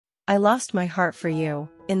I lost my heart for you,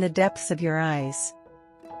 in the depths of your eyes,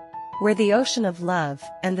 where the ocean of love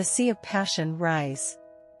and the sea of passion rise.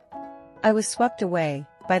 I was swept away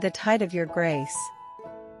by the tide of your grace,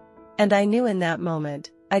 and I knew in that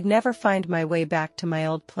moment I'd never find my way back to my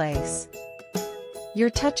old place. Your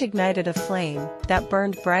touch ignited a flame that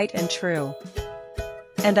burned bright and true,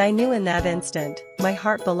 and I knew in that instant my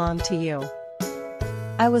heart belonged to you.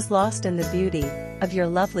 I was lost in the beauty of your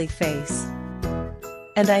lovely face,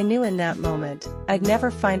 and I knew in that moment I'd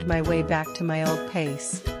never find my way back to my old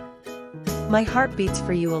pace. My heart beats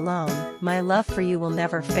for you alone, my love for you will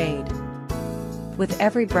never fade. With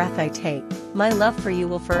every breath I take, my love for you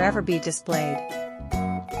will forever be displayed.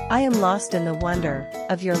 I am lost in the wonder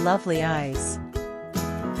of your lovely eyes,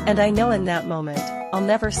 and I know in that moment I'll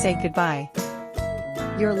never say goodbye.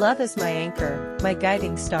 Your love is my anchor, my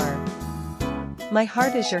guiding star. My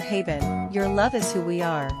heart is your haven, your love is who we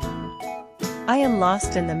are. I am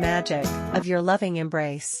lost in the magic of your loving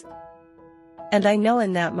embrace, and I know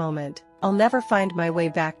in that moment I'll never find my way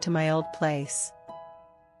back to my old place.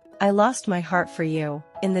 I lost my heart for you,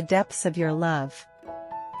 in the depths of your love,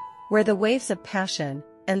 where the waves of passion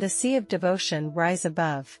and the sea of devotion rise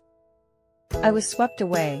above. I was swept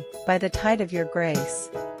away by the tide of your grace,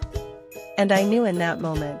 and I knew in that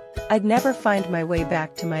moment I'd never find my way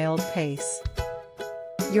back to my old pace.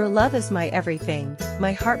 Your love is my everything,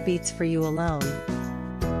 my heart beats for you alone.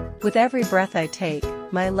 With every breath I take,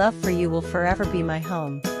 my love for you will forever be my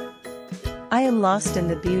home. I am lost in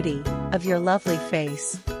the beauty of your lovely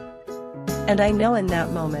face, and I know in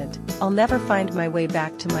that moment I'll never find my way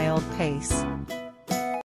back to my old pace.